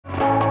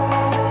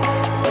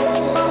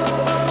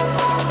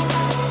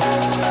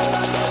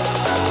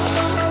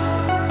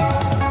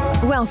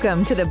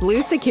Welcome to the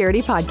Blue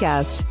Security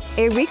Podcast,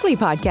 a weekly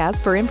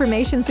podcast for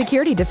information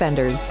security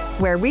defenders,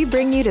 where we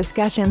bring you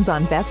discussions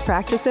on best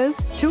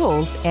practices,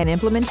 tools, and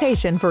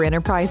implementation for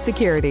enterprise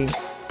security.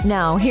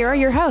 Now, here are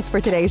your hosts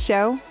for today's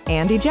show,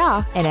 Andy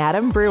Jha and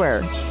Adam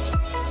Brewer.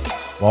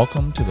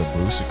 Welcome to the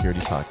Blue Security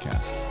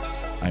Podcast.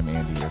 I'm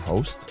Andy, your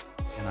host.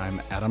 And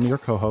I'm Adam, your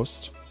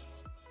co-host.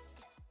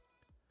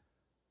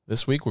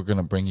 This week, we're going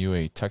to bring you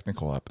a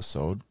technical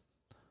episode.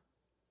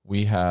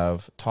 We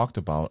have talked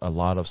about a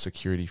lot of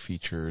security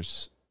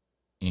features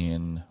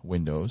in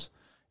Windows,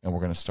 and we're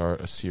going to start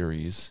a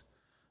series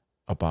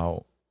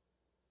about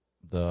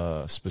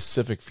the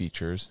specific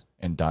features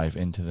and dive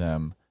into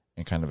them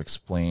and kind of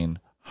explain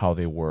how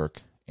they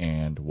work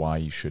and why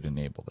you should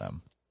enable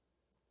them.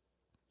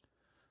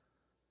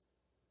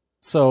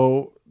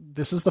 So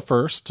this is the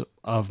first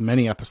of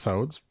many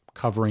episodes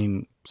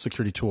covering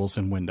security tools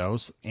in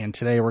Windows, and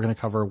today we're going to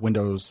cover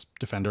Windows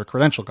Defender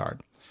Credential Guard.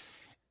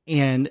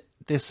 And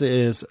this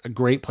is a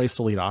great place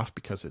to lead off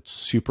because it's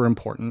super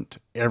important.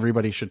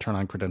 Everybody should turn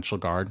on Credential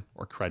Guard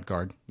or Cred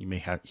Guard. You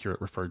may hear it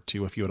referred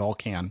to if you at all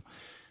can.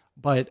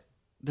 But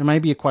there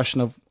might be a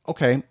question of,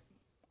 okay,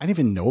 I didn't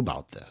even know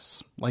about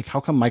this. Like,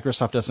 how come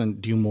Microsoft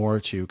doesn't do more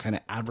to kind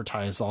of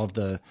advertise all of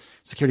the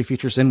security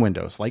features in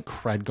Windows, like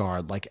Cred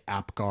Guard, like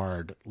App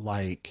Guard,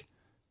 like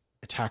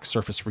attack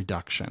surface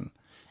reduction?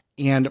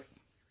 And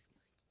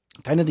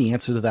kind of the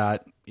answer to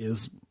that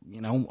is,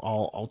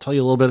 I'll tell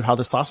you a little bit of how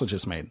the sausage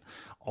is made.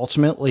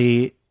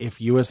 Ultimately, if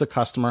you as a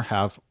customer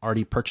have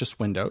already purchased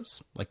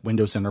Windows, like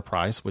Windows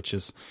Enterprise, which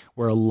is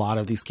where a lot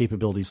of these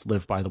capabilities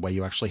live, by the way,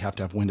 you actually have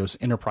to have Windows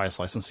Enterprise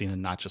licensing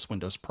and not just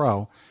Windows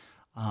Pro.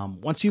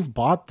 Once you've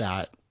bought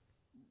that,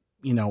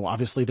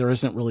 obviously there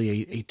isn't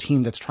really a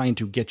team that's trying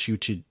to get you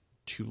to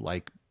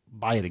like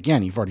buy it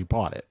again. You've already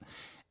bought it.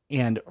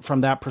 And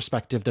from that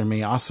perspective, there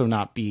may also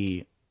not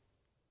be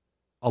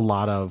a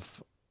lot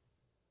of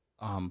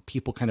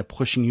people kind of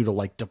pushing you to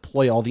like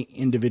deploy all the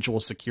individual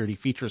security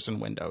features in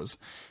Windows,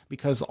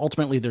 because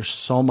ultimately there's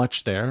so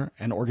much there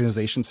and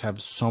organizations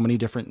have so many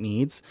different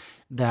needs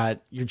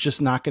that you're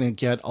just not going to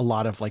get a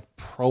lot of like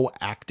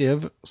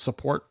proactive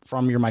support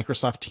from your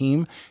Microsoft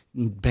team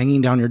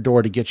banging down your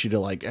door to get you to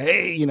like,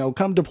 hey,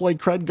 come deploy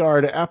Cred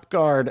Guard, App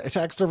Guard,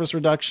 attack surface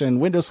reduction,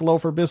 Windows Hello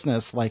for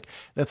Business. Like,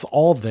 that's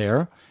all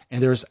there.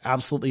 And there's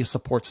absolutely a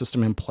support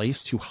system in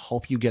place to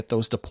help you get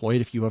those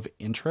deployed if you have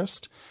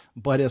interest.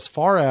 But as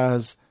far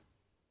as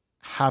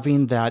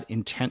having that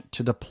intent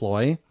to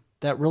deploy,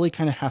 that really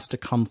kind of has to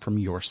come from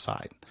your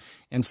side.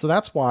 And so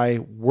that's why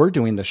we're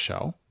doing this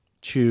show,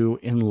 to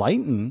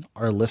enlighten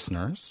our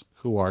listeners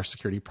who are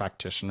security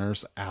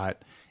practitioners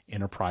at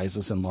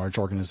enterprises and large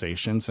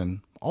organizations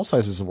and all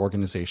sizes of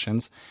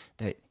organizations,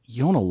 that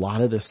you own a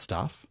lot of this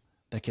stuff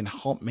that can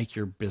help make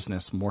your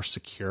business more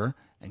secure,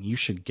 and you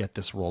should get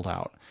this rolled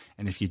out.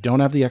 And if you don't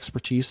have the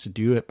expertise to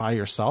do it by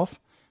yourself,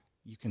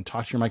 you can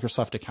talk to your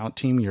Microsoft account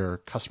team, your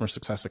customer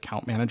success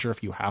account manager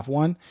if you have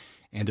one,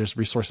 and there's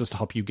resources to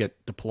help you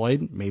get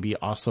deployed. Maybe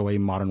also a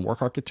modern work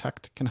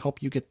architect can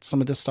help you get some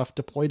of this stuff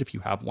deployed if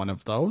you have one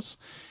of those.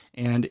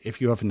 And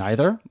if you have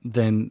neither,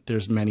 then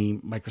there's many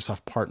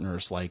Microsoft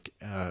partners like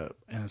an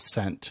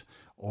Ascent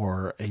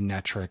or a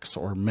Netrix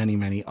or many,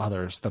 many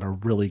others that are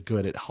really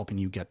good at helping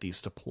you get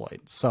these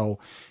deployed. So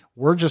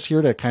we're just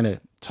here to kind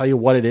of tell you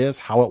what it is,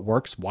 how it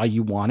works, why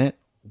you want it,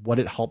 what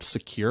it helps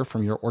secure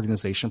from your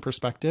organization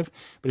perspective.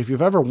 But if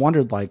you've ever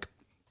wondered, like,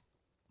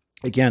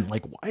 again,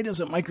 like, why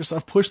doesn't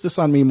Microsoft push this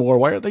on me more?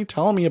 Why aren't they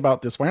telling me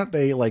about this? Why aren't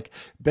they like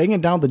banging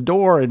down the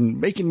door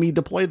and making me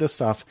deploy this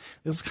stuff?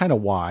 This is kind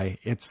of why.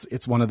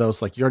 It's one of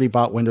those, like, you already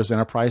bought Windows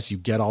Enterprise, you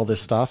get all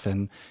this stuff,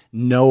 and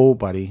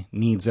nobody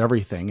needs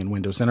everything in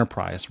Windows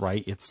Enterprise,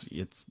 right?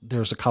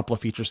 There's a couple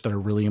of features that are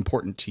really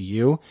important to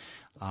you.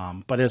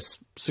 But as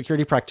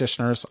security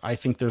practitioners, I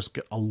think there's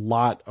a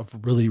lot of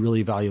really,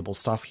 really valuable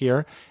stuff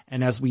here.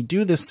 And as we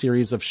do this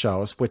series of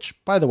shows, which,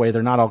 by the way,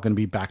 they're not all going to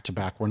be back to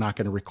back. We're not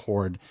going to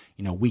record,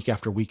 week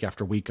after week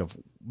after week of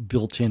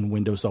built-in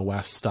Windows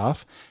OS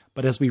stuff.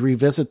 But as we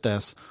revisit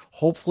this,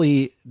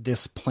 hopefully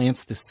this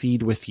plants the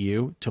seed with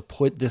you to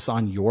put this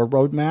on your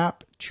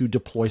roadmap to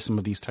deploy some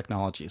of these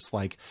technologies.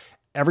 Like,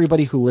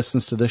 everybody who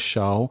listens to this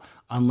show,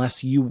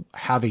 unless you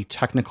have a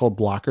technical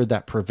blocker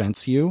that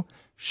prevents you,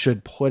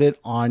 should put it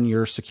on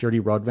your security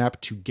roadmap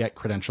to get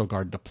Credential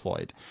Guard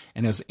deployed.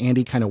 And as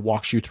Andy kind of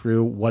walks you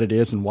through what it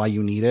is and why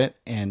you need it,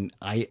 and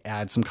I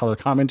add some color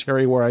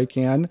commentary where I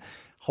can,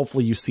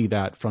 hopefully you see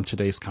that from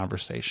today's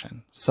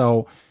conversation.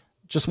 So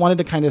just wanted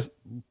to kind of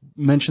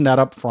mention that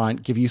up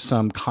front, give you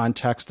some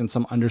context and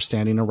some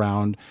understanding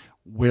around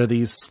where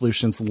these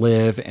solutions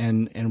live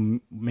and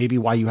maybe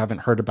why you haven't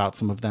heard about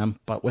some of them.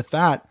 But with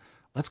that,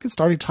 let's get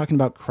started talking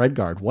about Cred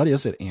Guard. What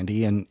is it,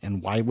 Andy,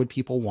 and why would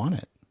people want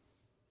it?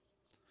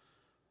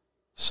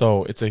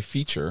 So it's a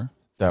feature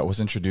that was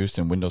introduced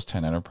in Windows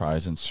 10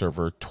 Enterprise in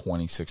Server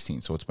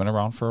 2016. So it's been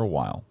around for a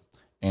while.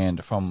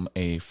 And from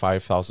a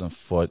 5,000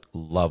 foot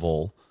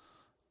level,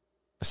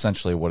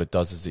 essentially what it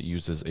does is it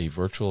uses a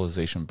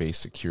virtualization-based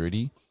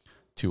security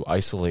to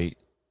isolate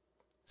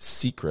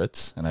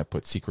secrets, and I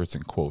put secrets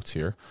in quotes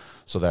here,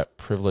 so that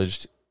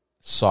privileged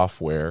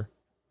software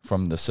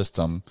from the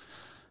system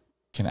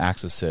can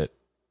access it.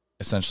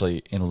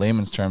 Essentially, in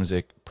layman's terms,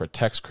 it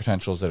protects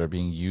credentials that are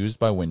being used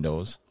by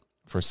Windows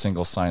for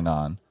single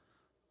sign-on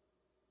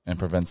and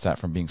prevents that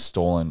from being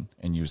stolen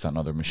and used on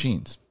other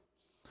machines.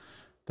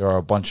 There are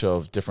a bunch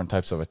of different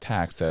types of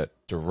attacks that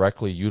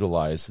directly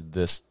utilize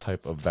this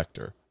type of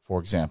vector. For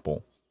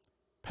example,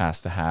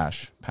 pass the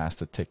hash, pass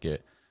the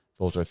ticket.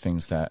 Those are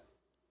things that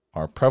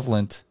are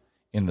prevalent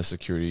in the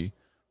security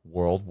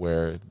world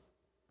where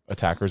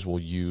attackers will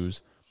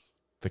use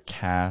the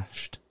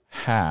cached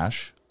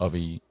hash of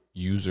a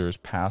user's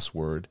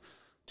password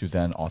to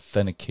then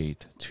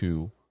authenticate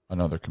to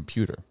another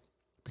computer.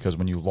 Because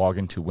when you log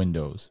into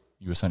Windows,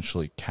 you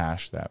essentially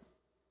cache that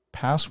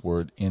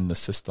password in the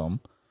system,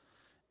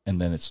 and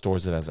then it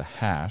stores it as a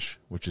hash,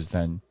 which is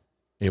then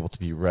able to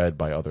be read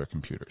by other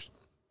computers.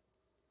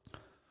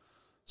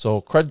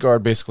 So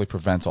CredGuard basically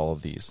prevents all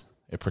of these.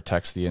 It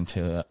protects the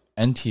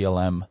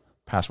NTLM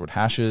password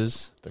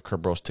hashes, the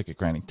Kerberos ticket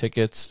granting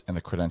tickets, and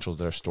the credentials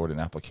that are stored in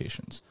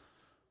applications.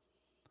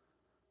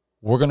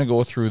 We're going to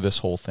go through this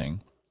whole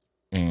thing,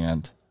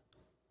 and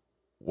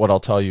what I'll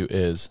tell you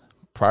is,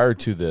 prior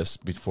to this,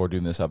 before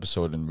doing this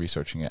episode and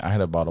researching it, I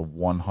had about a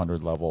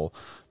 100 level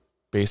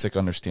basic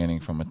understanding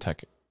from a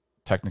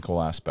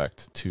technical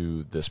aspect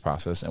to this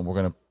process, and we're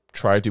going to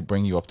try to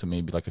bring you up to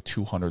maybe like a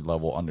 200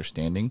 level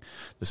understanding.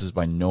 This is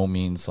by no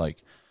means like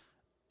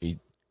a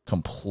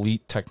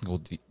complete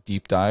technical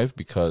deep dive,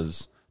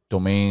 because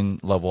domain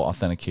level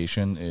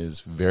authentication is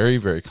very,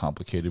 very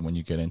complicated when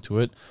you get into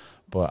it,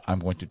 but I'm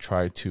going to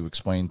try to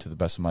explain to the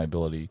best of my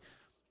ability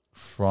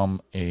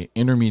from a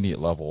intermediate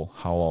level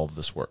how all of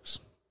this works.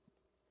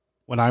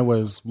 When I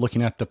was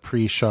looking at the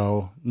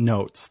pre-show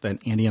notes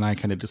that Andy and I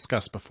kind of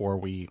discussed before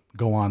we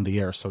go on the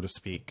air, so to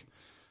speak,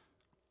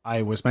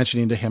 I was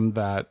mentioning to him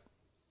that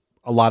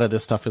a lot of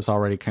this stuff is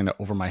already kind of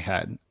over my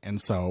head.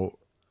 And so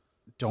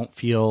don't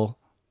feel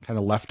kind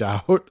of left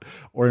out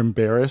or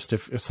embarrassed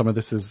if some of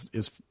this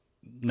is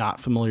not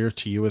familiar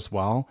to you as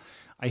well.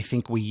 I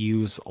think we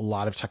use a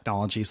lot of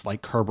technologies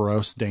like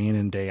Kerberos day in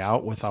and day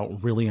out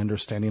without really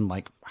understanding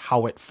like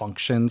how it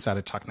functions at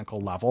a technical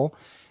level.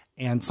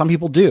 And some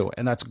people do,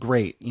 and that's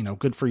great. You know,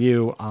 good for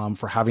you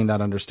for having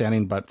that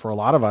understanding. But for a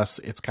lot of us,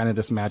 it's kind of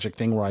this magic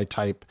thing where I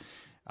type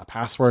a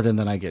password and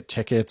then I get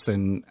tickets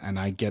and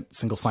I get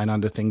single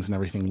sign-on to things and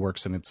everything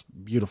works and it's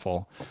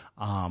beautiful.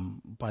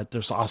 But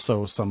there's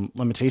also some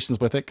limitations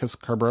with it because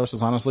Kerberos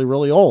is honestly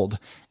really old.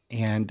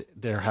 And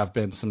there have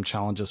been some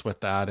challenges with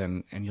that,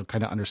 and you'll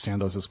kind of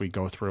understand those as we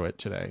go through it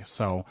today.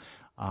 So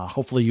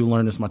hopefully you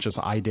learn as much as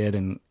I did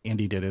and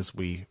Andy did as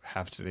we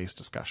have today's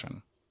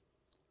discussion.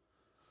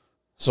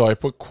 So I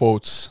put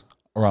quotes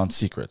around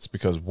secrets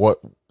because what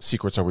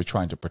secrets are we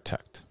trying to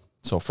protect?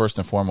 So first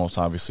and foremost,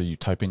 obviously, you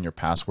type in your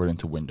password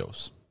into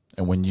Windows.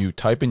 And when you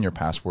type in your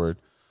password,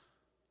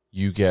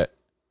 you get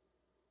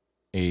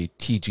a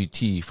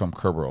TGT from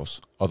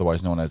Kerberos,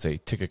 otherwise known as a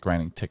ticket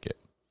granting ticket,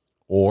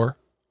 or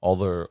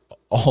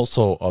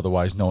also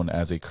otherwise known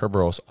as a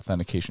Kerberos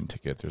authentication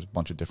ticket. There's a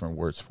bunch of different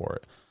words for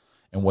it.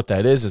 And what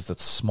that is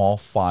that's a small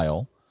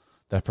file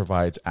that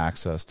provides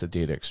access to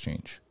data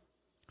exchange.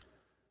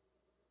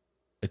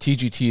 A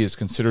TGT is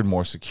considered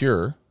more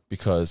secure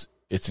because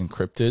it's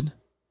encrypted.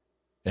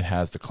 It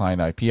has the client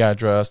IP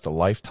address, the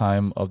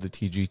lifetime of the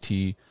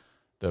TGT,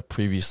 the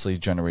previously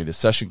generated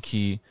session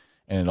key,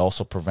 and it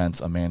also prevents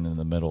a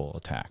man-in-the-middle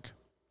attack.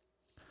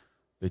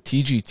 The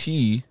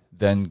TGT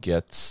then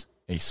gets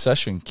a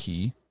session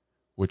key,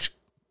 which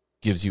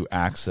gives you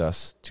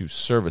access to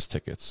service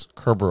tickets,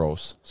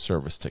 Kerberos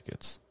service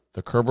tickets.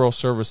 The Kerberos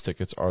service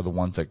tickets are the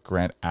ones that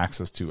grant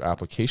access to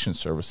application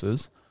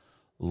services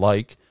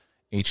like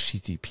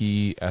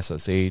HTTP,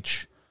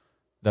 SSH,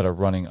 that are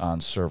running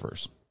on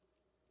servers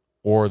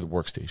or the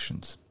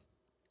workstations.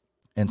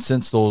 And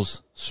since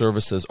those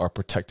services are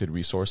protected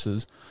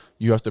resources,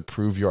 you have to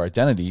prove your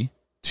identity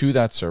to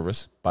that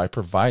service by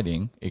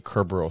providing a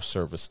Kerberos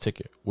service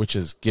ticket, which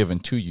is given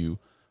to you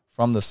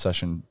from the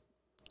session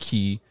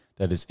key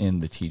that is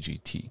in the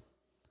TGT.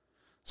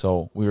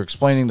 So we were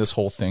explaining this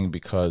whole thing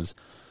because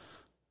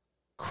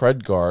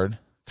CredGuard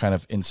kind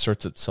of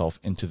inserts itself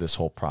into this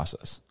whole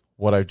process.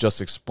 What I've just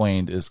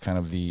explained is kind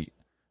of the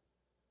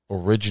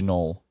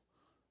original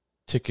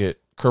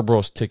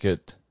Kerberos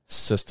ticket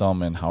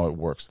system and how it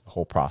works, the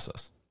whole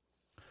process.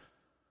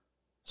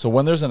 So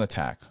when there's an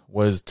attack,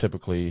 what is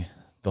typically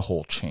the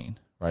whole chain,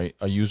 right?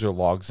 A user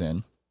logs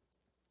in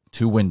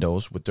to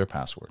Windows with their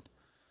password.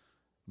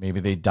 Maybe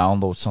they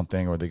download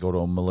something or they go to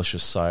a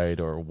malicious site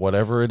or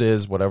whatever it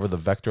is, whatever the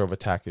vector of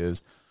attack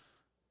is,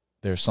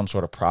 there's some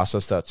sort of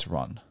process that's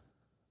run.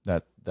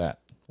 That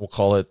we'll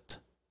call it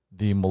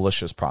the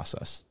malicious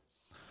process.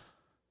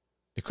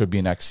 It could be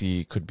an exe,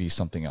 it could be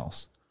something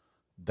else.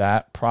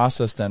 That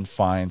process then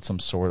finds some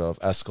sort of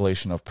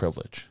escalation of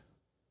privilege.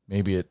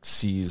 Maybe it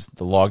sees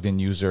the logged in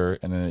user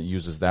and then it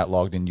uses that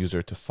logged in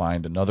user to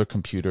find another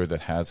computer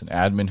that has an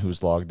admin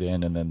who's logged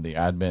in, and then the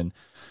admin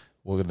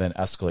will then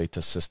escalate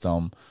to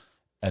system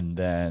And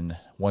then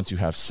once you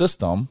have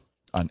system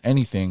on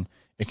anything,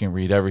 it can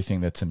read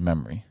everything that's in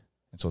memory.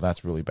 And so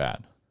that's really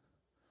bad.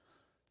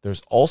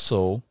 There's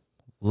also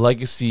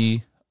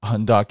legacy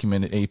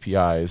undocumented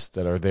APIs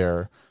that are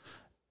there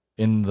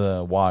in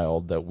the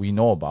wild that we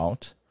know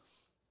about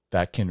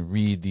that can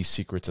read these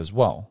secrets as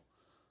well.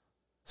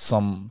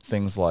 Some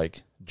things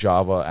like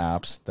Java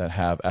apps that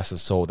have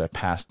SSO that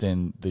passed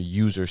in the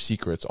user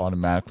secrets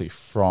automatically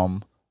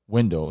from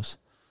Windows,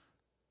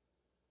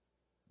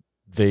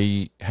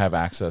 they have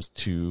access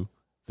to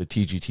the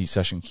TGT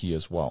session key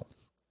as well.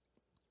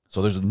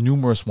 So there's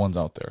numerous ones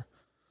out there.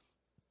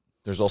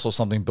 There's also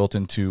something built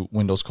into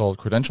Windows called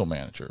Credential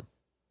Manager.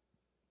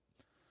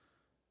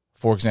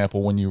 For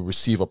example, when you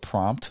receive a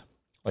prompt,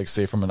 like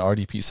say from an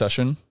RDP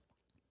session,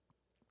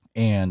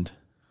 and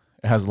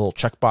it has a little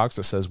checkbox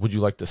that says, would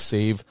you like to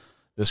save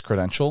this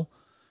credential?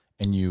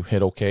 And you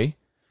hit OK,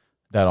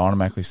 that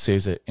automatically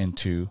saves it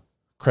into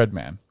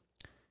CredMan.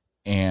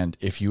 And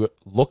if you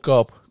look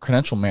up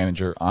Credential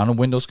Manager on a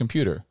Windows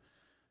computer,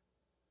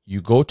 you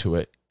go to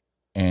it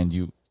and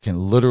you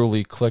can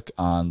literally click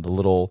on the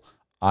little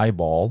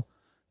eyeball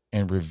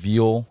and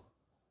reveal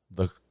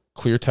the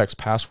clear text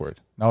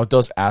password. Now it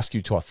does ask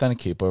you to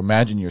authenticate, but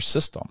imagine your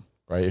system,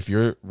 right? If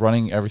you're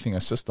running everything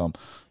as system,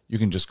 you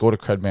can just go to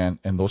CredMan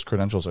and those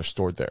credentials are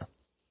stored there.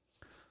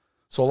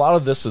 So a lot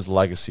of this is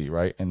legacy,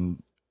 right?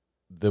 And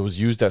that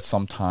was used at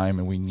some time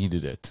and we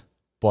needed it,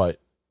 but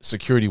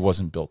security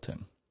wasn't built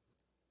in.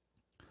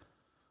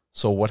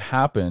 So what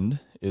happened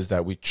is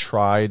that we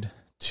tried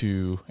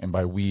to, and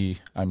by we,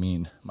 I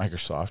mean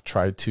Microsoft,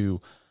 tried to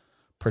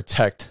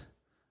protect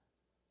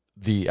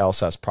the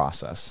LSAS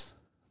process.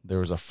 There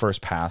was a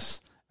first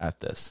pass at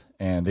this,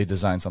 and they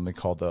designed something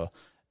called the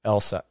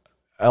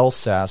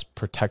LSAS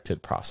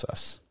protected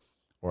process,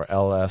 or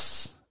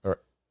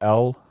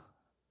LSAPP.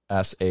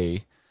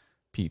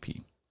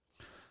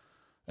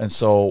 And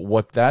so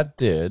what that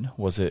did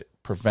was it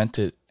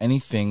prevented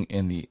anything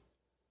in the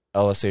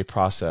LSA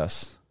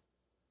process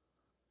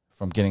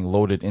from getting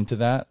loaded into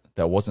that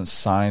wasn't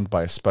signed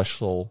by a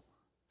special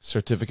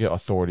certificate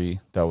authority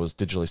that was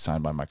digitally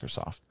signed by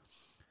Microsoft.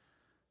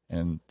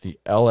 And the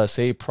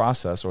LSA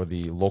process, or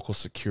the local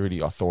security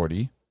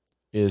authority,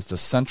 is the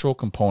central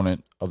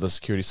component of the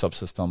security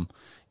subsystem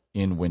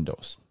in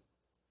Windows.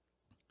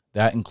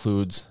 That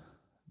includes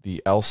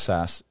the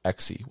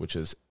LSAS.exe, which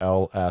is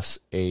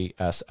LSASS.exe.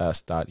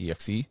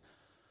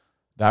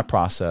 That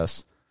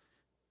process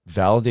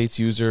validates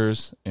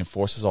users,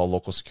 enforces all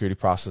local security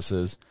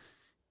processes.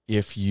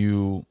 If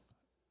you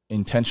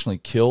intentionally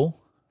kill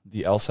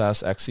the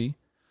LSAS.exe,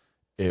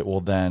 it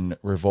will then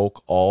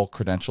revoke all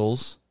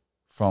credentials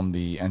from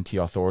the NT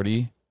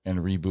authority and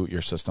reboot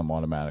your system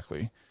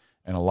automatically.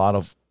 And a lot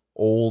of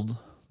old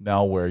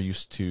malware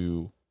used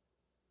to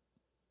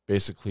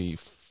basically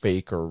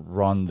fake or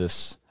run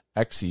this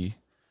exe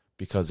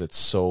because it's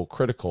so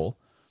critical.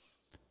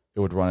 It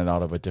would run it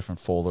out of a different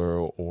folder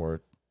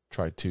or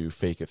try to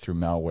fake it through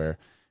malware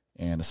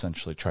and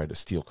essentially try to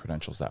steal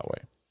credentials that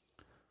way.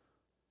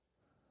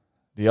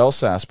 The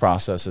LSAS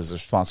process is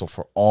responsible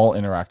for all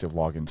interactive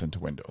logins into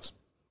Windows.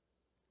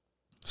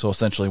 So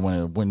essentially,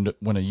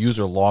 when a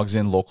user logs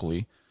in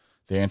locally,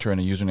 they enter in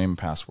a username and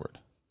password.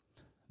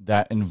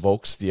 That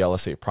invokes the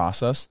LSA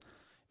process.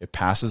 It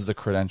passes the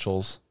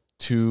credentials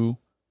to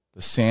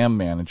the SAM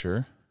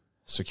manager,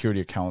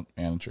 security account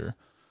manager,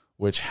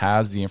 which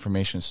has the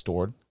information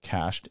stored,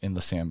 cached in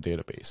the SAM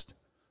database.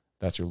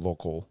 That's your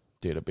local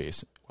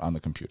database on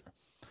the computer.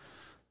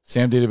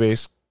 SAM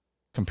database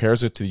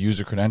compares it to the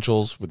user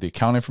credentials with the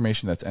account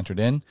information that's entered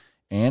in,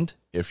 and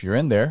if you're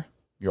in there,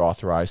 you're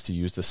authorized to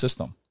use the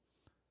system.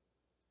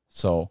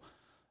 So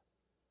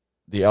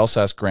the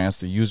LSAS grants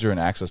the user an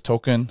access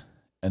token,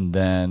 and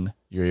then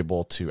you're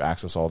able to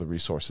access all the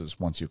resources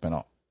once you've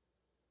been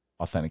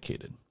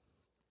authenticated.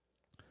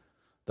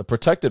 The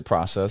protected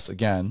process,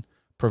 again,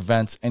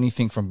 prevents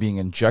anything from being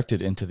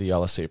injected into the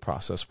LSA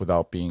process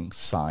without being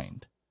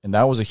signed. And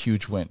that was a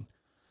huge win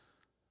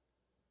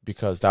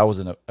because that was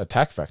an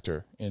attack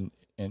vector in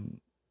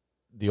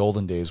the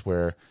olden days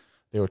where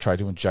they would try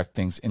to inject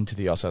things into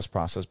the LSAS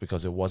process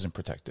because it wasn't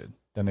protected.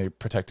 Then they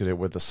protected it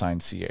with the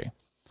signed CA.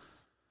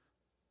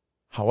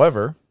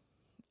 However,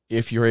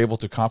 if you're able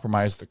to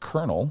compromise the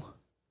kernel,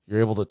 you're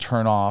able to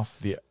turn off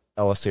the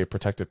LSA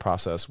protected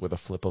process with a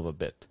flip of a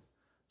bit.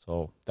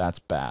 So that's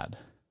bad.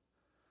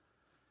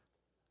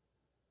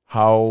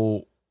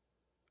 How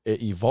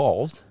it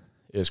evolved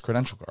is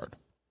Credential Guard.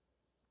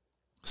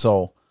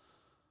 So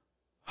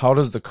how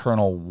does the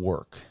kernel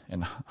work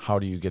and how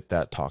do you get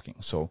that talking?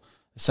 So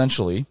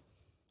essentially,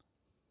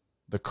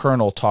 the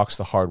kernel talks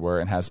to hardware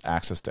and has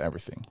access to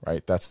everything,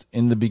 right? That's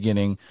in the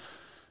beginning.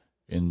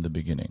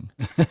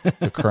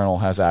 The kernel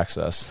has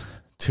access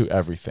to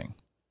everything.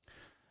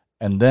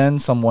 And then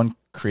someone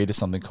created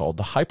something called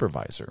the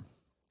hypervisor.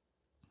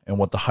 And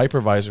what the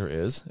hypervisor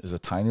is a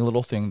tiny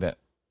little thing that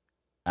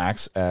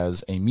acts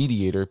as a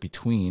mediator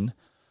between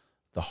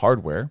the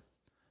hardware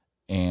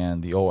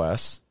and the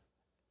OS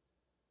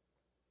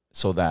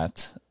so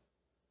that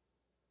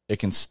it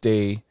can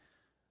stay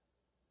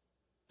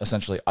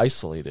essentially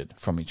isolated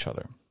from each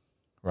other,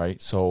 right?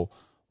 So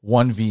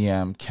one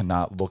VM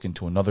cannot look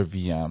into another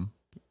VM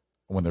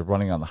when they're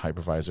running on the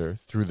hypervisor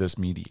through this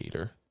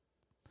mediator.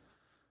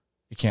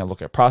 It can't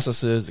look at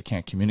processes. It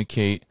can't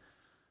communicate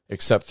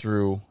except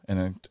through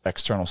an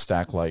external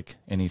stack like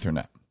an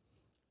Ethernet.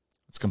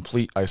 It's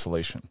complete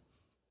isolation.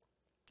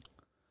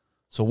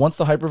 So once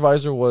the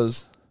hypervisor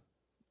was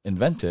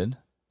invented,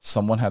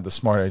 someone had the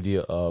smart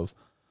idea of,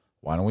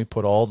 why don't we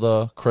put all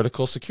the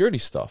critical security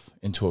stuff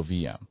into a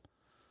VM?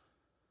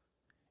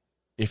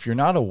 If you're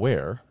not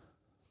aware,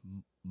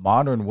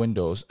 modern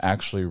Windows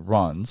actually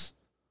runs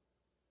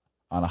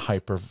on a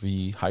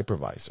Hyper-V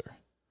hypervisor.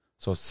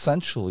 So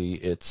essentially,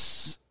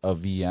 it's a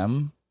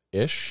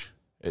VM-ish.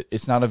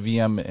 It's not a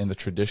VM in the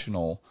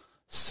traditional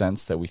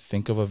sense that we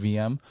think of a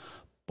VM,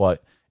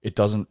 but it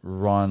doesn't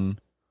run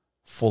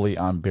fully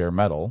on bare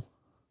metal.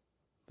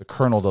 The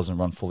kernel doesn't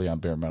run fully on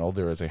bare metal.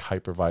 There is a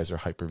hypervisor,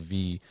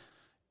 Hyper-V,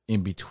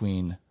 in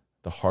between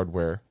the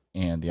hardware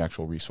and the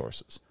actual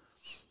resources.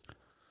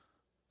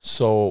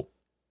 So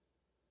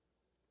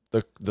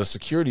the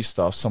security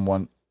stuff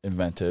someone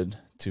invented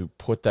to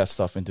put that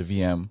stuff into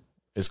VM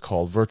is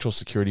called virtual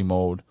security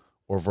mode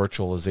or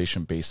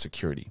virtualization-based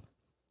security.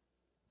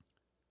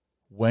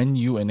 When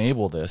you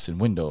enable this in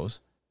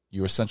Windows,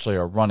 you essentially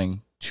are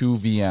running two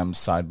VMs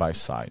side by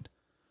side.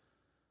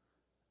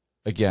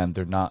 Again,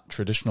 they're not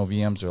traditional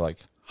VMs, they're like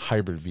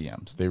hybrid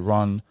VMs. They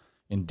run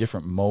in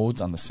different modes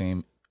on the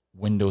same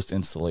Windows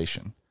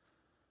installation,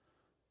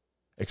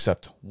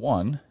 except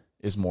one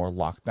is more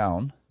locked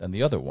down than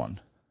the other one,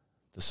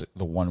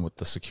 the one with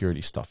the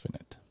security stuff in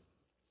it.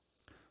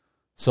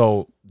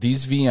 So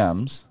these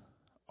VMs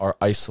are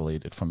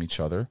isolated from each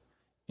other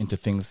into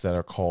things that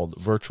are called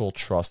virtual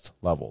trust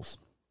levels.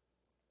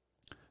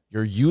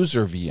 Your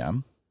user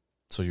VM,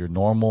 so your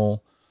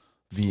normal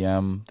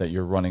VM that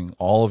you're running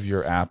all of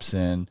your apps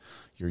in,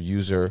 your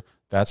user,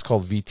 that's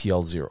called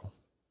VTL0.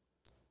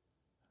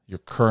 Your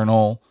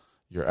kernel,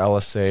 your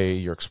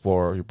LSA, your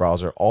Explorer, your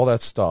browser, all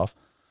that stuff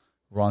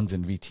runs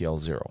in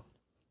VTL0.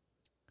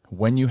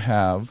 When you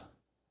have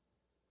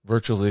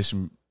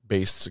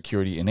virtualization-based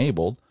security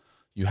enabled,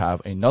 you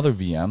have another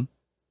VM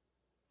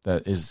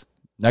that is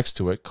next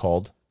to it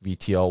called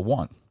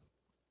VTL1.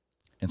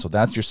 And so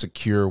that's your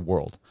secure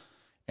world.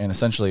 And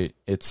essentially,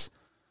 it's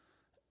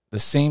the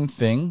same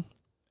thing,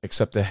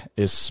 except it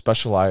is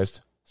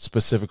specialized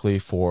specifically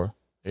for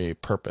a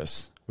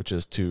purpose, which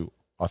is to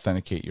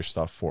authenticate your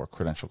stuff for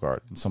Credential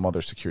Guard and some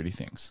other security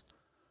things.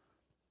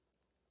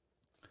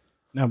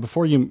 Now,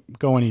 before you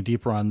go any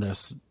deeper on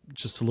this,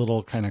 just a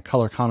little kind of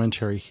color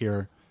commentary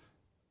here.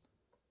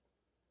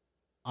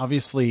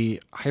 Obviously,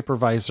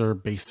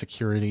 hypervisor-based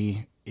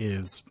security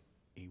is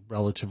a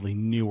relatively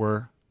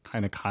newer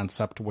kind of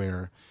concept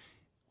where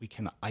we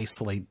can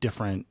isolate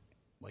different,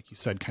 like you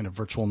said, kind of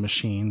virtual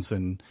machines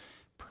and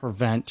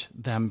prevent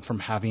them from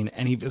having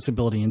any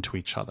visibility into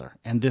each other.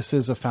 And this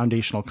is a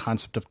foundational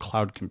concept of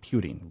cloud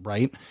computing,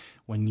 right?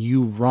 When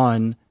you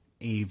run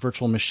a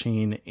virtual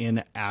machine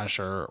in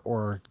Azure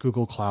or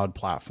Google Cloud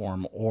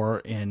Platform or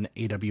in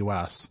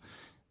AWS,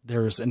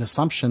 there's an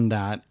assumption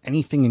that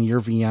anything in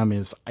your VM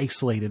is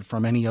isolated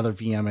from any other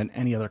VM and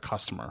any other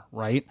customer,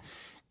 right?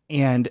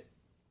 And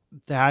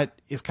that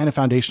is kind of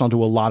foundational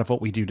to a lot of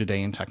what we do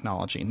today in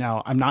technology.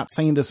 Now, I'm not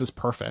saying this is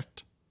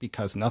perfect,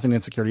 because nothing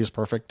in security is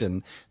perfect,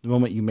 and the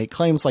moment you make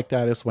claims like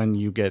that is when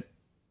you get,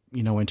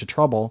 into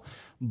trouble.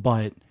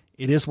 But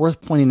it is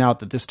worth pointing out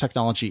that this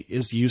technology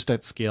is used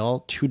at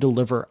scale to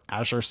deliver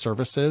Azure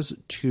services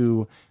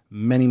to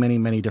many, many,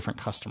 many different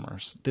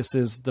customers. This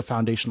is the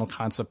foundational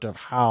concept of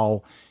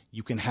how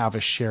you can have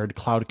a shared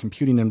cloud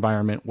computing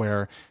environment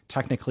where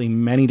technically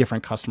many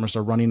different customers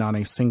are running on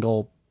a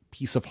single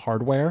piece of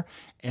hardware,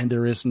 and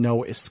there is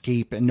no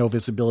escape and no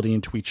visibility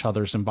into each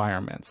other's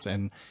environments.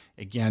 And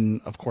again,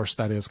 of course,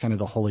 that is kind of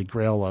the holy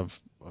grail of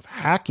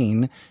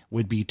hacking,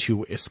 would be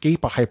to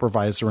escape a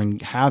hypervisor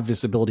and have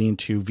visibility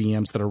into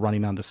VMs that are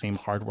running on the same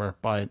hardware.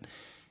 But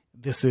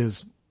this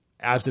is,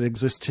 as it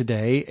exists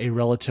today, a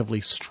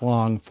relatively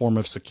strong form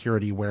of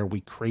security where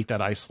we create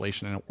that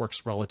isolation and it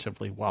works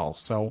relatively well.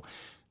 So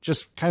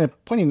just kind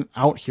of pointing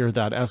out here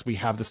that as we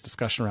have this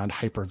discussion around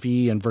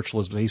Hyper-V and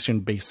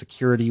virtualization-based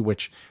security,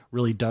 which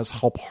really does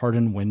help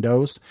harden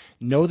Windows,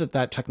 know that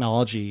that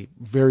technology,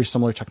 very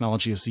similar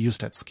technology, is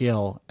used at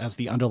scale as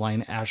the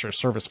underlying Azure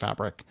Service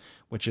Fabric,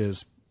 which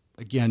is,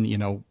 again,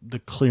 the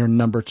clear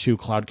number 2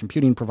 cloud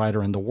computing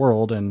provider in the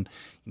world, and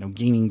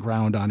gaining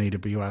ground on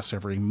AWS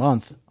every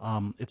month.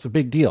 It's a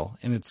big deal,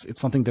 and it's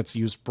something that's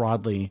used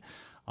broadly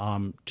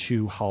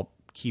to help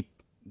keep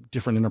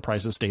different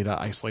enterprises' data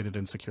isolated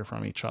and secure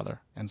from each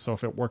other. And so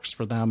if it works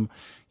for them,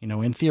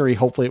 in theory,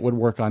 hopefully it would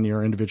work on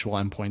your individual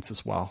endpoints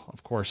as well.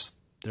 Of course,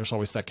 there's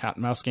always that cat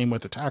and mouse game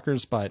with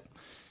attackers, but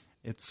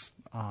it's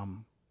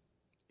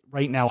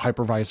right now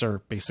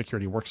hypervisor-based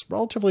security works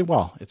relatively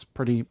well. It's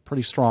pretty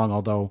strong,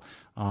 although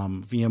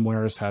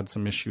VMware has had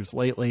some issues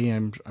lately,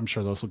 and I'm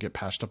sure those will get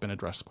patched up and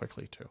addressed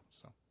quickly too.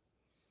 So,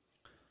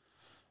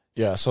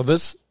 yeah, so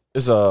this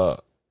is a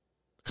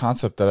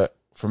concept that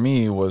for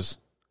me was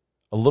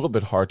a little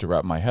bit hard to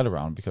wrap my head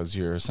around because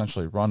you're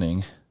essentially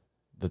running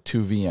the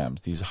two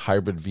VMs, these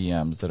hybrid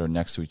VMs that are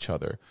next to each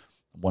other.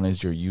 One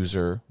is your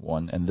user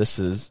one, and this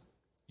is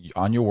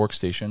on your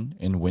workstation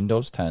in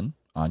Windows 10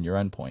 on your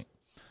endpoint.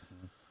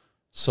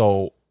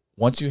 So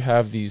once you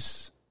have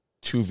these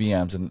two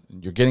VMs, and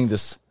you're getting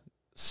this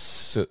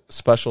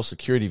special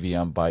security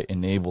VM by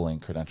enabling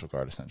Credential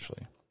Guard,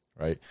 essentially,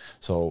 right?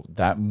 So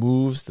that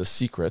moves the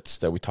secrets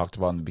that we talked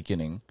about in the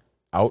beginning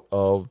out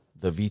of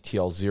the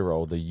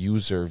VTL0, the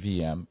user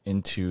VM,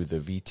 into the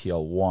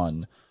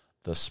VTL1,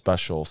 the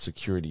special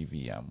security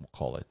VM, we'll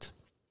call it.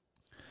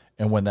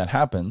 And when that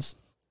happens,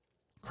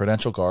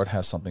 Credential Guard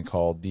has something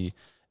called the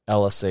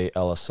LSA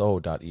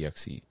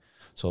LSO.exe.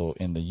 So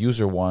in the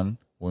user one,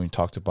 when we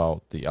talked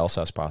about the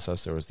LSAS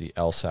process, there was the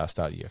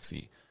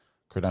LSAS.exe.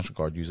 Credential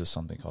Guard uses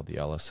something called the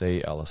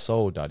LSA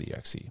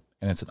LSO.exe.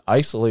 And it's an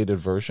isolated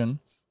version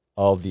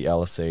of the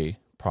LSA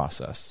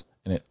process.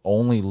 And it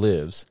only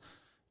lives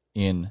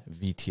in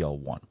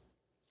VTL1.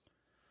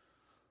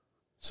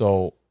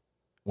 So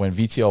when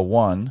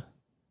VTL1,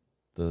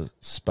 the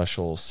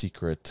special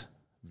secret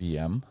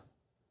VM,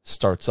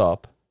 starts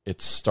up, it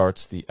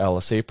starts the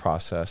LSA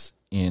process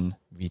in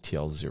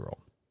VTL0.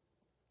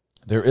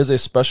 There is a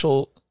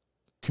special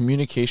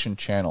communication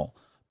channel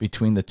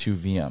between the two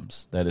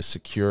VMs that is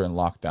secure and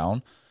locked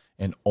down,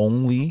 and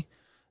only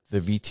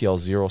the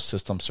VTL0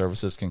 system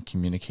services can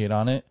communicate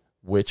on it,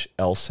 which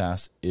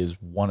LSAS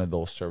is one of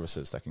those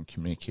services that can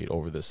communicate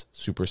over this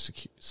super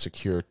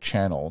secure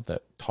channel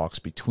that talks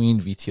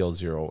between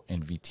VTL0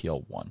 and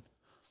VTL1.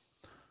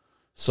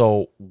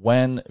 So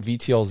when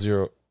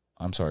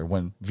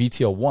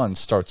VTL1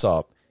 starts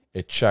up,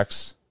 it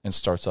checks and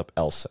starts up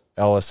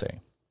LSA.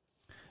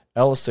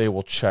 LSA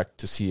will check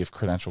to see if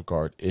Credential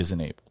Guard is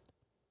enabled.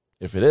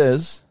 If it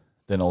is,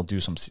 then it'll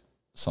do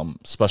some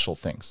special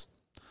things.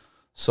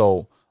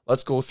 So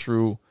let's go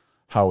through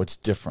how it's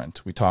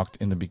different. We talked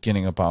in the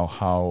beginning about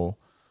how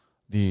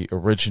the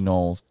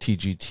original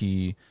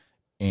TGT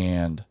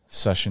and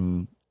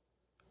session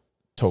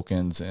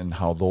tokens and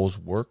how those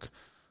work.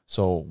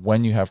 So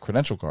when you have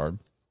Credential Guard,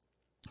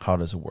 how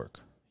does it work?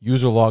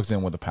 User logs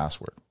in with a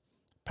password.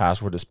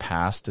 Password is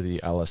passed to the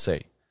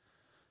LSA.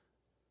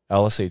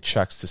 LSA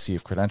checks to see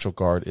if Credential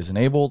Guard is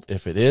enabled.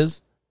 If it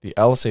is, the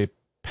LSA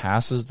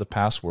passes the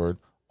password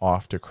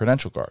off to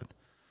Credential Guard.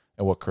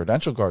 And what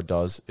Credential Guard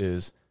does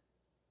is,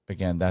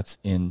 again, that's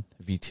in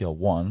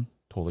VTL1,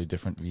 totally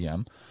different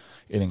VM.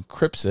 It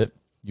encrypts it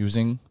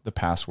using the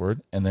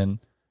password, and then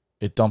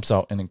it dumps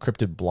out an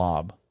encrypted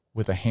blob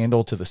with a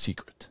handle to the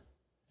secret.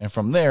 And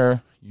from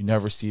there, you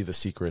never see the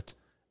secret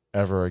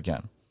ever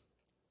again.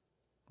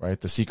 Right?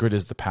 The secret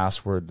is the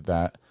password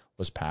that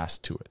was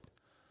passed to it.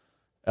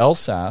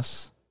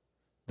 LSAS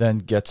then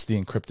gets the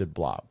encrypted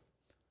blob.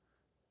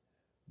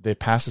 They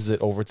passes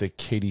it over to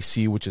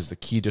KDC, which is the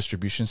Key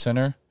Distribution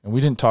Center. And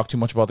we didn't talk too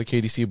much about the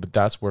KDC, but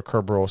that's where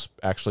Kerberos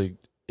actually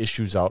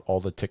issues out all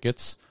the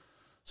tickets.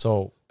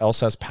 So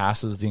LSAS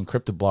passes the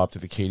encrypted blob to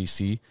the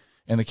KDC,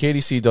 and the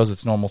KDC does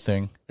its normal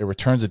thing. It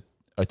returns a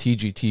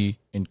TGT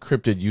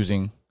encrypted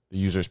using the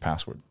user's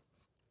password.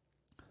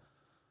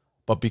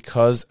 But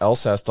because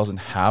LSAS doesn't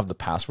have the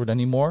password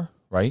anymore,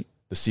 right?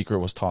 The secret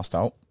was tossed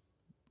out.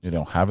 They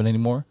don't have it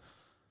anymore.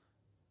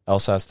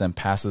 LSAS then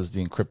passes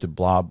the encrypted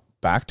blob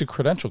back to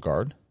Credential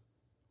Guard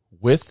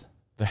with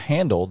the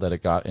handle that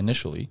it got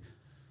initially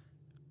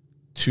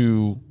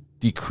to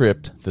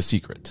decrypt the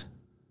secret.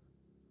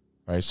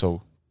 Right?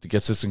 So it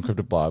gets this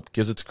encrypted blob,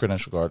 gives it to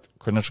Credential Guard.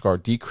 Credential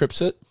Guard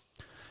decrypts it,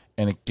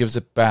 and it gives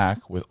it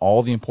back with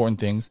all the important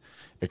things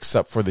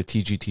except for the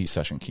TGT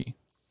session key.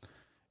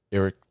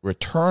 It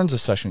returns a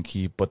session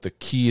key, but the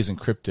key is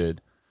encrypted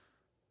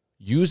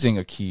using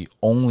a key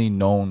only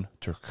known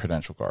to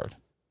Credential Guard.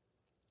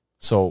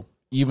 So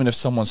even if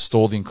someone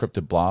stole the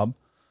encrypted blob,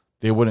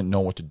 they wouldn't know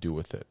what to do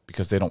with it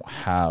because they don't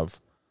have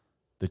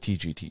the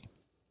TGT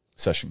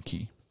session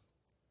key.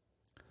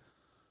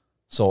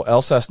 So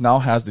LSAS now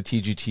has the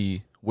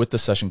TGT with the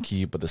session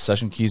key, but the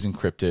session key is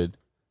encrypted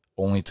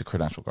only to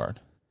Credential Guard.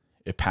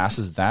 It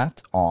passes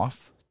that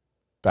off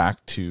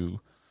back to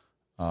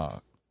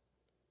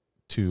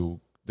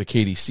the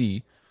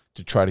KDC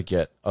to try to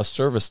get a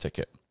service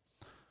ticket.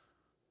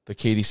 The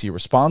KDC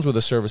responds with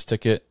a service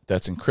ticket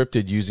that's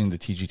encrypted using the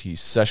TGT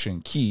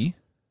session key.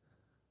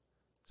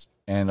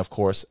 And of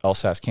course,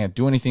 LSAS can't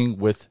do anything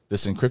with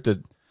this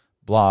encrypted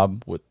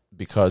blob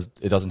because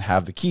it doesn't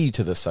have the key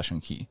to this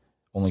session key.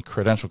 Only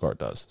Credential Guard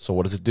does. So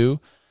what does it do?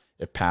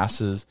 It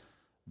passes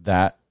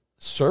that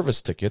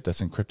service ticket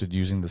that's encrypted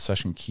using the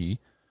session key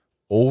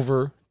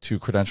over to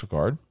Credential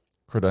Guard.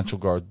 Credential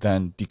Guard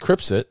then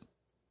decrypts it,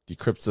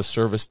 decrypts the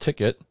service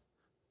ticket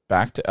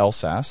back to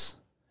LSAS,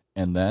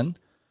 and then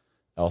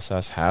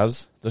LSAS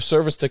has the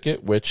service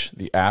ticket, which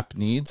the app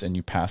needs, and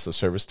you pass the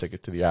service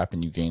ticket to the app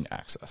and you gain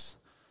access.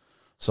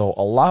 So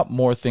a lot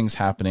more things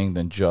happening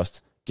than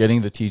just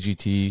getting the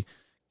TGT,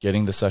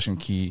 getting the session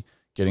key,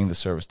 getting the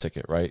service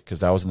ticket, right? Because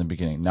that was in the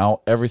beginning.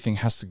 Now everything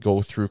has to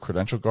go through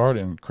Credential Guard,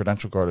 and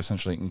Credential Guard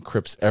essentially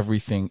encrypts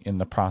everything in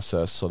the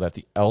process so that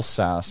the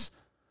LSAS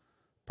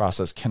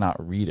process cannot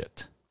read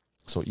it.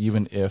 So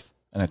even if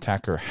an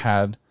attacker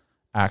had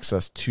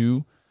access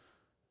to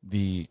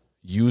the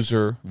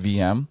user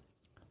VM,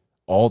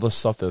 all the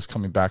stuff that is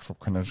coming back from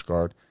Credential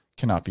Guard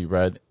cannot be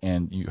read,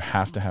 and you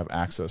have to have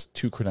access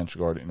to Credential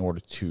Guard in order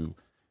to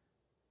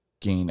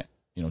gain,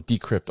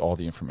 decrypt all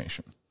the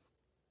information.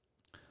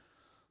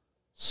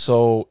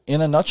 So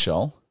in a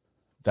nutshell,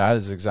 that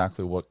is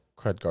exactly what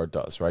CredGuard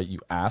does, right? You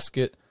ask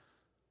it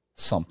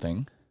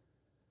something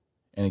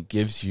and it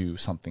gives you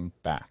something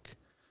back,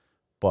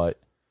 but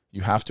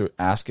you have to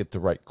ask it the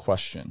right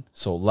question.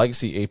 So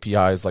legacy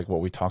APIs, like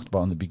what we talked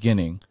about in the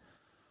beginning,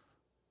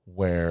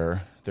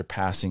 where they're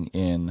passing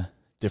in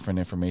different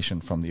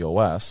information from the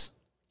OS,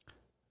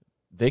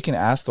 they can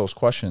ask those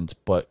questions,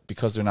 but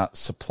because they're not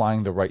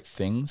supplying the right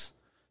things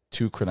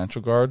to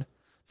Credential Guard,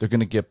 they're going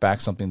to get back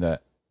something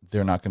that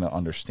they're not going to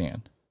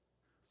understand.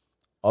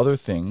 Other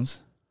things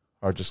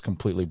are just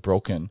completely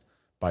broken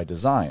by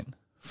design.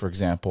 For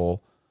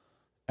example,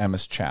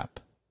 MS-CHAP.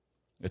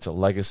 It's a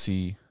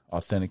legacy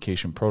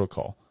authentication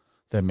protocol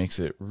that makes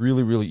it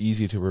really, really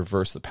easy to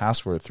reverse the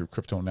password through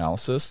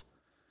cryptanalysis,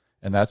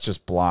 and that's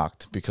just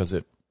blocked because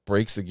it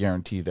breaks the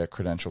guarantee that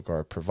Credential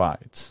Guard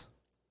provides.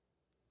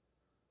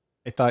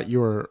 I thought you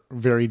were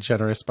very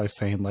generous by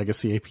saying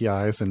legacy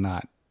APIs and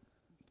not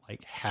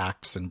like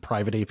hacks and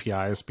private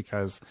APIs,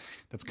 because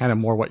that's kind of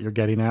more what you're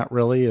getting at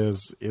really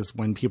is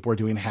when people are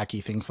doing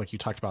hacky things like you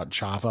talked about.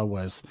 Java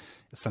was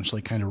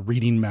essentially kind of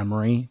reading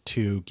memory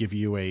to give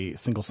you a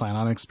single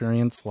sign-on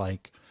experience.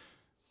 Like,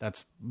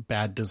 that's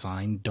bad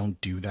design.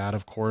 Don't do that,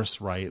 of course,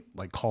 right?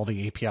 Like, call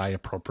the API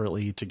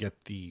appropriately to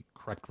get the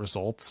correct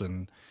results,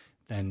 and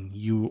then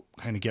you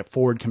kind of get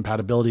forward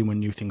compatibility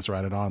when new things are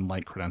added on,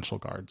 like Credential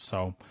Guard.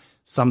 So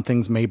some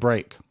things may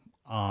break,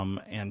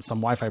 and some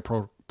Wi-Fi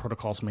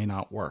protocols may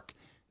not work.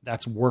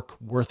 That's work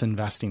worth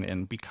investing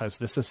in, because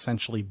this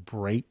essentially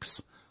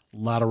breaks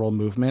lateral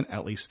movement,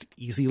 at least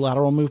easy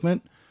lateral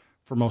movement,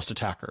 for most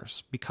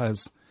attackers,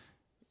 because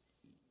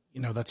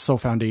that's so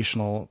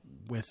foundational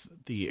with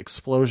the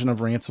explosion of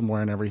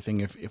ransomware and everything.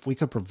 If we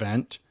could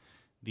prevent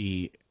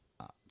the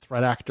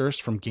threat actors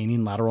from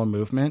gaining lateral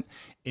movement,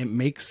 it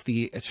makes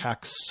the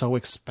attack so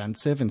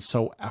expensive and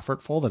so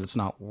effortful that it's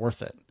not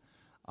worth it.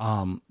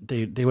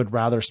 They would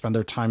rather spend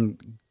their time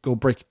go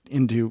break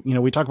into,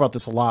 we talk about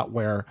this a lot,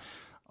 where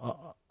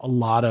a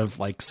lot of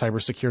like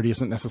cybersecurity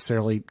isn't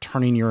necessarily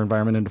turning your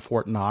environment into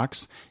Fort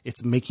Knox.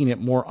 It's making it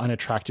more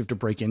unattractive to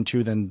break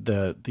into than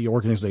the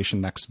organization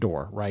next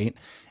door, right?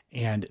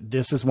 And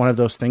this is one of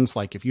those things,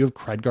 like if you have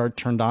CredGuard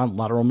turned on,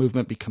 lateral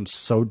movement becomes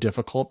so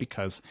difficult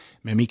because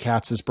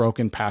Mimikatz is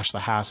broken, Pash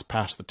the Hasp,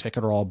 Pash the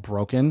Ticket are all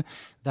broken,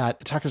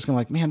 that attackers can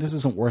like, man, this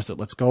isn't worth it.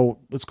 Let's go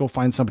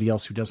find somebody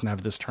else who doesn't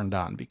have this turned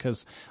on,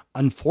 because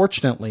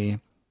unfortunately,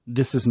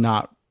 this is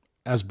not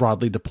as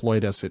broadly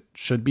deployed as it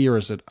should be, or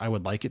as I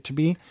would like it to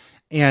be.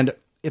 And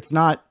it's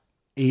not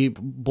a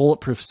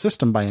bulletproof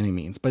system by any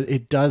means, but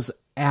it does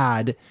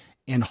add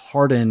and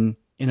harden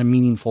in a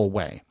meaningful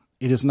way.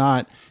 It is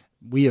not,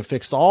 we have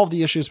fixed all of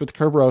the issues with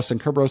Kerberos,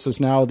 and Kerberos is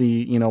now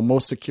the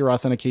most secure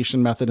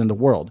authentication method in the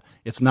world.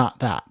 It's not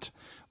that.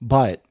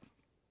 But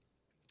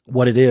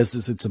what it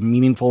is it's a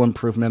meaningful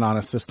improvement on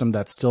a system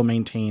that still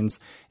maintains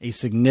a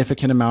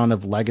significant amount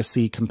of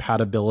legacy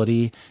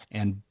compatibility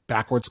and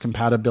backwards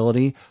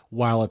compatibility,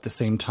 while at the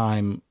same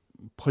time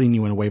putting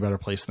you in a way better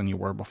place than you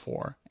were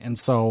before. And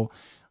so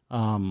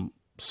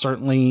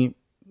certainly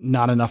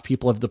not enough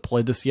people have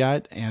deployed this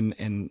yet.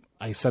 And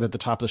I said at the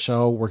top of the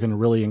show, we're going to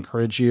really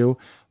encourage you,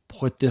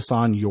 put this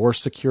on your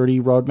security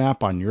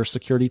roadmap, on your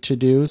security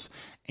to-dos,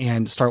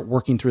 and start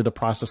working through the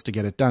process to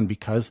get it done,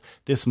 because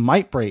this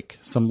might break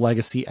some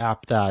legacy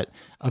app that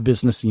a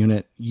business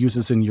unit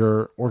uses in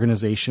your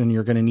organization.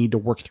 You're going to need to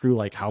work through,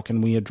 like, how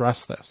can we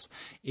address this?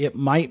 It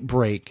might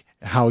break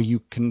how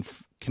you can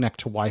connect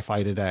to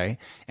Wi-Fi today,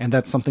 and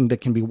that's something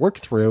that can be worked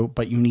through,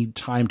 but you need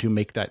time to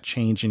make that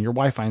change in your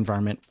Wi-Fi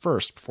environment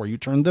first before you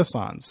turn this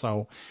on.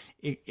 So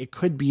it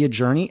could be a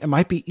journey. It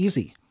might be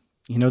easy.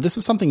 This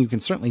is something you can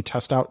certainly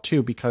test out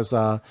too, because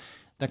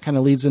that kind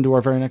of leads into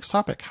our very next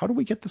topic. How do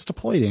we get this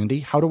deployed, Andy?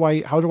 How do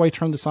I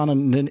turn this on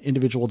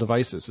individual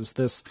devices? Is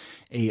this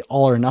a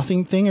all or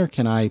nothing thing, or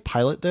can I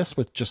pilot this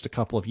with just a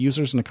couple of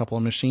users and a couple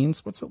of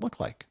machines? What's it look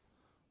like?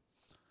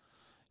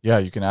 Yeah,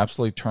 you can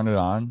absolutely turn it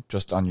on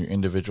just on your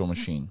individual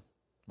machine,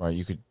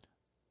 right?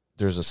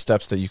 There's a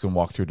steps that you can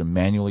walk through to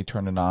manually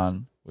turn it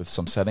on with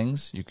some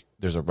settings.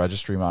 There's a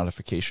registry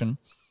modification.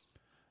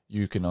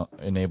 You can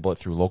enable it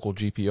through local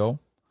GPO.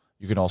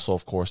 You can also,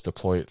 of course,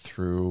 deploy it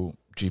through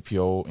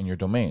GPO in your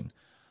domain.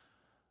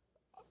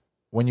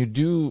 When you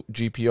do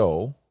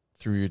GPO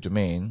through your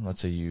domain,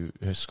 let's say you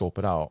scope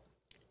it out,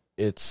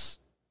 it's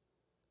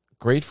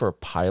great for a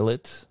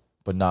pilot,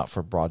 but not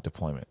for broad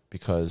deployment,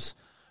 because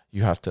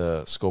you have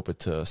to scope it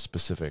to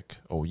specific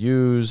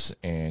OUs,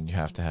 and you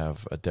have to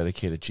have a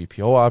dedicated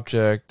GPO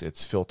object.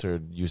 It's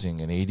filtered using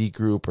an AD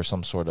group or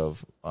some sort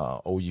of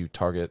OU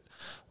target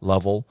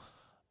level.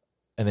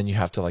 And then you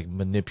have to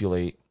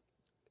manipulate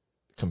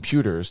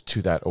computers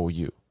to that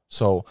OU.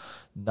 So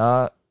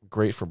not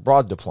great for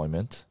broad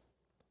deployment,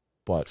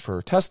 But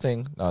for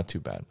testing, not too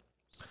bad.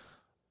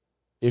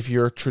 If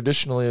you're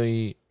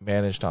traditionally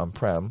managed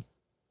on-prem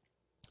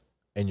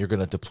and you're going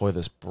to deploy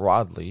this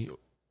broadly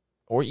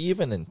or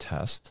even in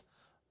test,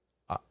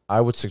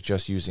 I would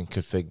suggest using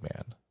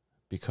ConfigMan,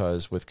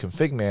 because with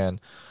ConfigMan,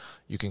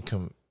 you can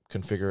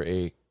configure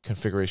a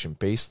configuration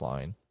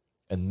baseline,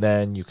 and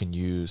then you can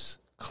use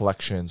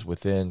collections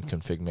within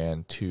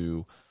ConfigMan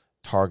to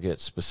target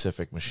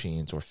specific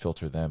machines or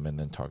filter them and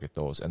then target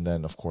those, and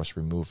then, of course,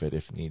 remove it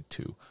if need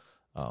to.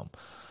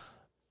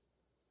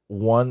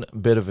 One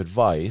bit of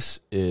advice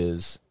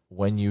is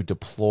when you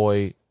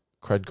deploy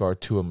CredGuard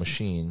to a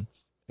machine,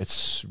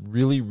 it's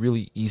really,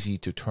 really easy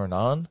to turn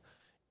on.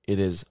 It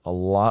is a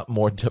lot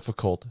more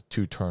difficult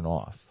to turn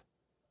off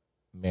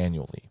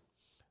manually.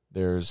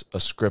 There's a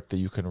script that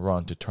you can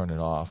run to turn it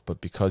off,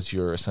 but because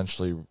you're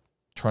essentially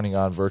turning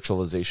on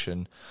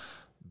virtualization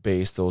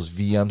based, those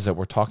VMs that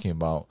we're talking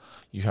about,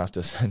 you have to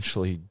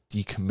essentially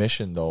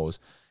decommission those,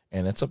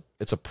 and it's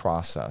a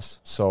process.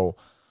 So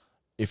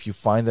if you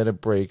find that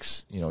it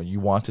breaks, you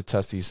want to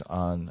test these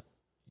on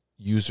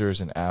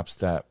users and apps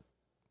that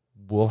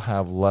will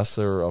have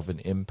lesser of an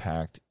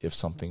impact if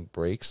something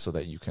breaks, so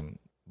that you can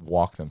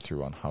walk them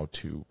through on how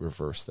to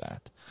reverse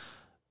that,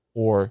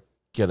 or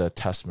get a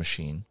test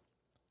machine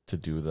to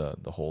do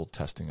the whole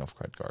testing of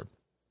CredGuard.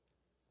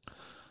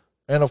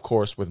 And of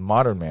course, with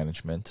modern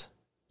management,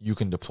 you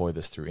can deploy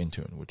this through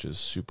Intune, which is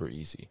super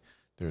easy.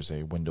 There's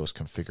a Windows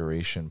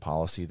configuration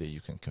policy that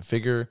you can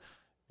configure.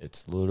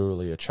 It's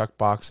literally a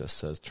checkbox that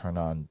says turn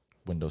on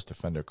Windows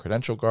Defender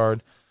Credential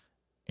Guard,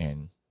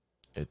 and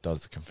it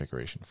does the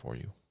configuration for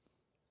you.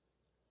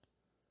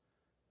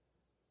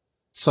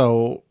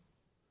 So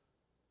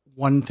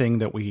one thing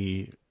that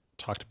we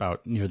talked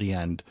about near the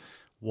end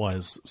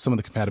was some of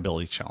the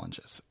compatibility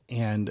challenges.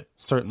 And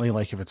certainly,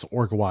 like if it's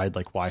org-wide,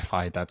 like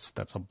Wi-Fi, that's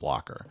a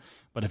blocker.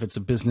 But if it's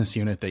a business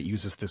unit that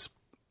uses this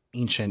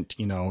ancient,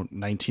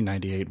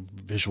 1998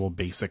 Visual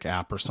Basic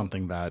app or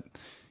something that,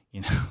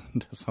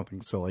 does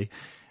something silly.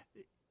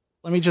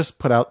 Let me just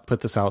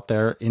put this out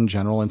there. In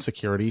general, in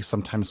security,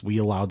 sometimes we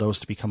allow those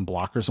to become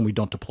blockers and we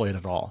don't deploy it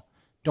at all.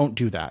 Don't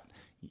do that.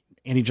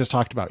 Andy just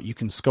talked about, you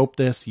can scope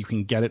this, you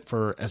can get it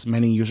for as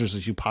many users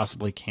as you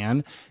possibly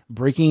can.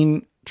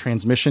 Breaking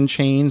transmission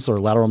chains or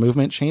lateral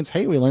movement chains,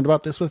 hey, we learned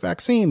about this with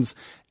vaccines,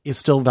 is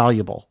still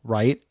valuable,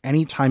 right?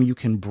 Anytime you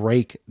can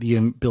break the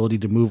ability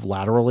to move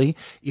laterally,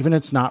 even if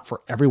it's not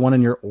for everyone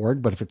in your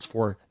org, but if it's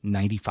for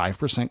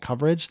 95%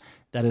 coverage,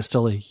 that is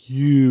still a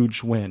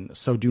huge win.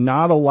 So do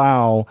not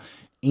allow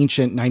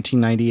ancient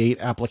 1998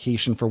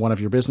 application for one of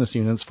your business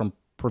units from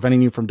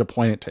preventing you from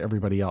deploying it to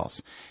everybody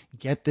else.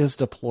 Get this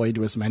deployed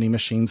to as many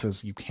machines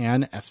as you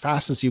can, as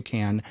fast as you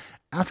can,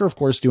 after, of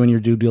course, doing your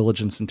due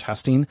diligence and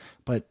testing.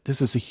 But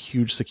this is a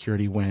huge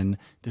security win.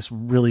 This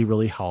really,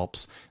 really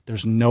helps.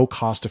 There's no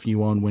cost if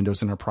you own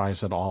Windows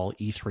Enterprise at all,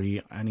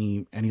 E3,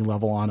 any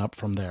level on up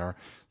from there.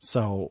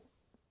 So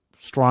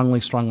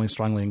strongly, strongly,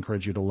 strongly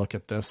encourage you to look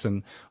at this,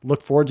 and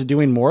look forward to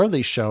doing more of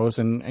these shows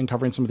and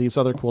covering some of these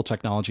other cool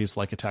technologies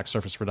like attack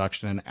surface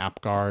reduction and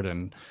AppGuard,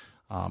 and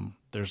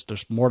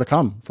there's more to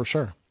come for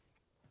sure.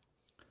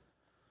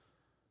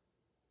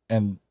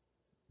 And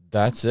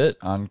that's it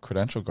on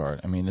Credential Guard.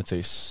 I mean, it's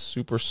a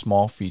super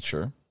small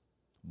feature,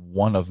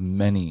 one of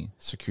many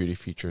security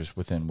features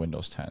within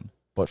Windows 10.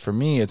 But for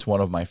me, it's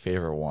one of my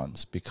favorite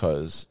ones,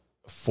 because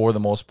for the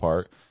most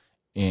part,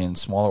 in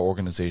smaller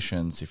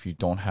organizations, if you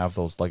don't have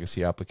those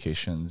legacy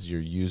applications,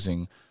 you're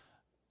using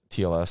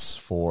TLS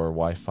for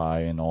Wi-Fi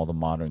and all the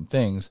modern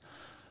things,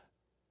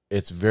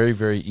 it's very,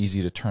 very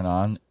easy to turn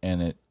on,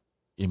 and it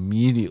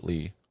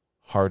immediately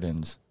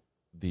hardens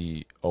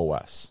the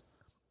OS.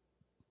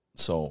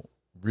 So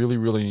really,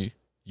 really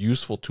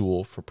useful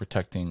tool for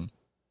protecting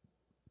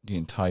the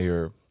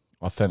entire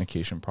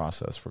authentication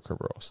process for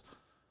Kerberos.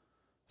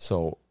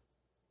 So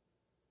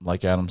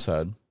like Adam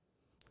said,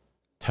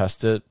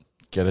 test it,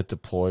 get it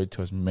deployed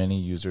to as many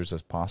users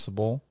as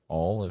possible,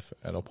 all if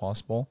at all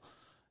possible.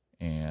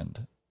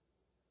 And,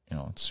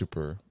 it's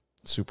super,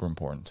 super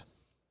important.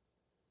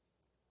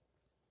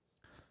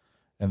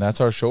 And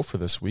that's our show for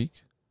this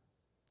week.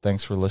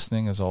 Thanks for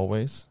listening, as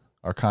always.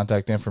 Our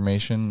contact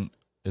information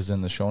is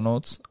in the show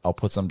notes. I'll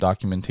put some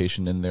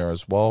documentation in there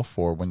as well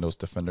for Windows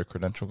Defender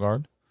Credential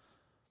Guard.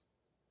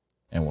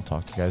 And we'll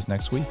talk to you guys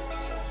next week.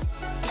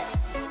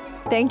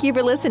 Thank you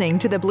for listening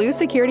to the Blue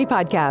Security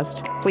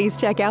Podcast. Please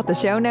check out the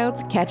show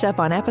notes, catch up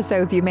on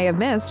episodes you may have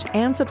missed,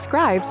 and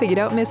subscribe so you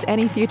don't miss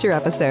any future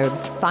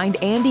episodes.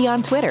 Find Andy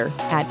on Twitter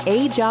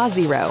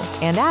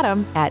 @AJaw0 and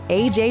Adam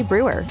 @AJ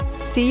Brewer.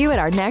 See you at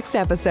our next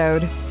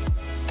episode.